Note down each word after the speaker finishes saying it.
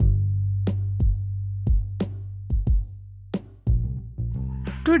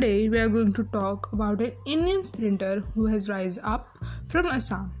Today we are going to talk about an Indian sprinter who has risen up from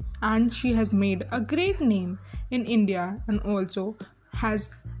Assam, and she has made a great name in India and also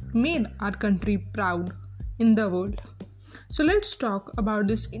has made our country proud in the world. So let's talk about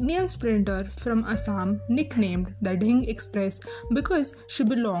this Indian sprinter from Assam nicknamed the Dhing Express because she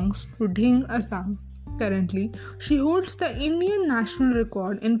belongs to Dhing, Assam. Currently, she holds the Indian national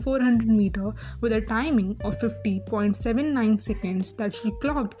record in 400 meter with a timing of 50.79 seconds that she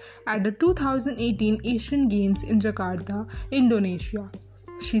clocked at the 2018 Asian Games in Jakarta, Indonesia.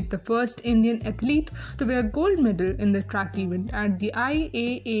 She's the first Indian athlete to win a gold medal in the track event at the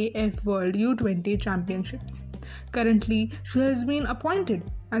IAAF World U20 Championships. Currently, she has been appointed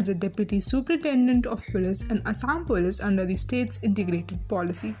as a Deputy Superintendent of Police and Assam Police under the state's integrated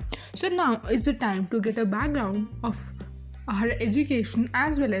policy. So now is the time to get a background of her education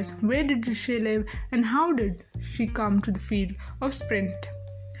as well as where did she live and how did she come to the field of sprint.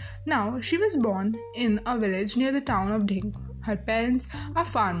 Now, she was born in a village near the town of Dhing. Her parents are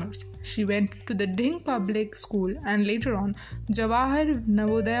farmers. She went to the Dhing public school and later on Jawahar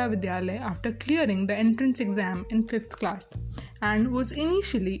Navodaya Vidyalaya after clearing the entrance exam in 5th class and was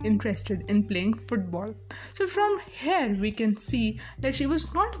initially interested in playing football. So from here we can see that she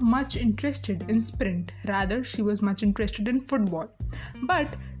was not much interested in sprint, rather she was much interested in football.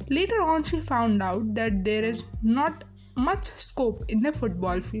 But later on she found out that there is not much scope in the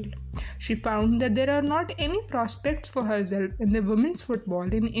football field. She found that there are not any prospects for herself in the women's football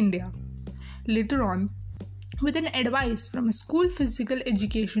in India. Later on, with an advice from a school physical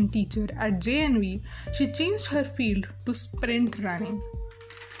education teacher at JNV, she changed her field to sprint running.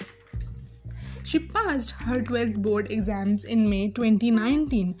 She passed her 12th board exams in May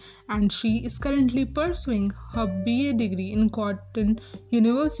 2019 and she is currently pursuing her BA degree in Cotton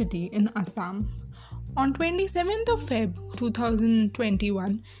University in Assam. On 27th of Feb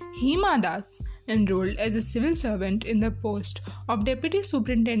 2021, Hima Das enrolled as a civil servant in the post of Deputy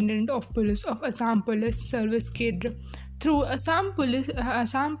Superintendent of Police of Assam Police Service Cadre through Assam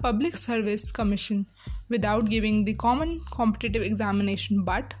Public Service Commission without giving the common competitive examination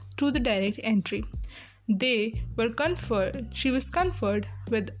but through the direct entry. She was conferred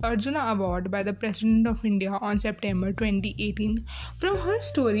with Arjuna Award by the President of India on September 2018. From her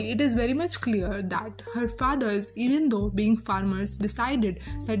story, it is very much clear that her fathers, even though being farmers, decided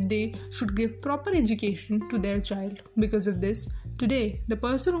that they should give proper education to their child. Because of this, today, the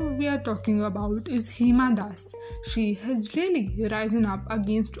person who we are talking about is Hima Das. She has really risen up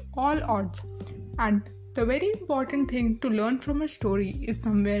against all odds, and the very important thing to learn from her story is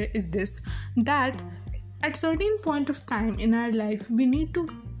this, that at certain point of time in our life, we need to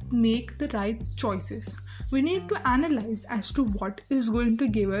make the right choices. We need to analyze as to what is going to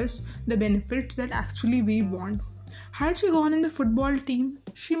give us the benefits that actually we want. Had she gone in the football team,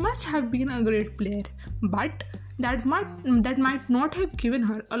 she must have been a great player, but that might not have given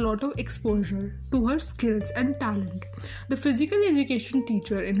her a lot of exposure to her skills and talent. The physical education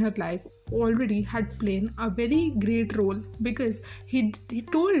teacher in her life already had played a very great role because he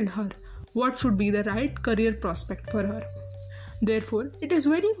told her what should be the right career prospect for her. Therefore, it is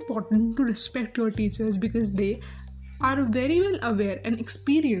very important to respect your teachers because they are very well aware and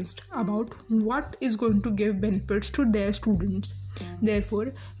experienced about what is going to give benefits to their students.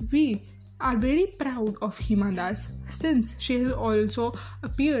 Therefore, we are very proud of Hima Das since she has also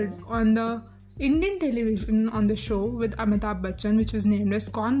appeared on the Indian television on the show with Amitabh Bachchan, which was named as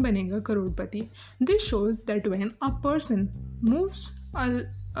Kaun Banega Crorepati. This shows that when a person moves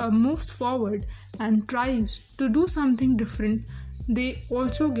forward and tries to do something different, they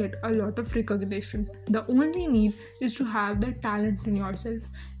also get a lot of recognition. The only need is to have the talent in yourself.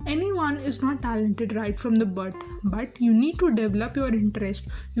 Anyone is not talented right from the birth, but you need to develop your interest.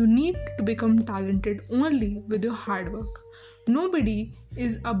 You need to become talented only with your hard work. Nobody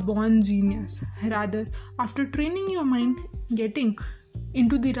is a born genius. Rather, after training your mind, getting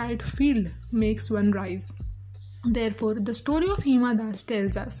into the right field makes one rise. Therefore, the story of Hima Das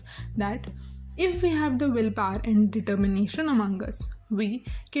tells us that if we have the willpower and determination among us, we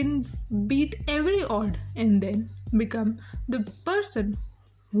can beat every odd and then become the person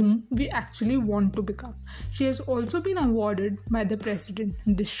whom we actually want to become. She has also been awarded by the president.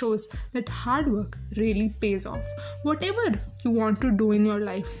 This shows that hard work really pays off. Whatever you want to do in your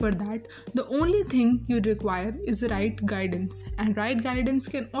life, for that, the only thing you require is right guidance, and right guidance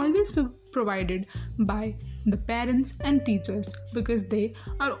can always be provided by the parents and teachers because they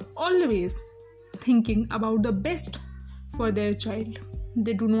are always thinking about the best for their child.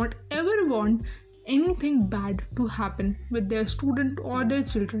 They do not ever want anything bad to happen with their student or their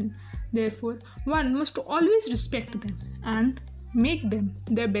children. Therefore, one must always respect them and make them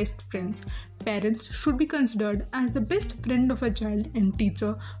their best friends. Parents should be considered as the best friend of a child, and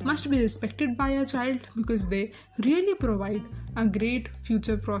teacher must be respected by a child because they really provide a great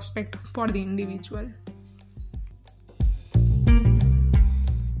future prospect for the individual.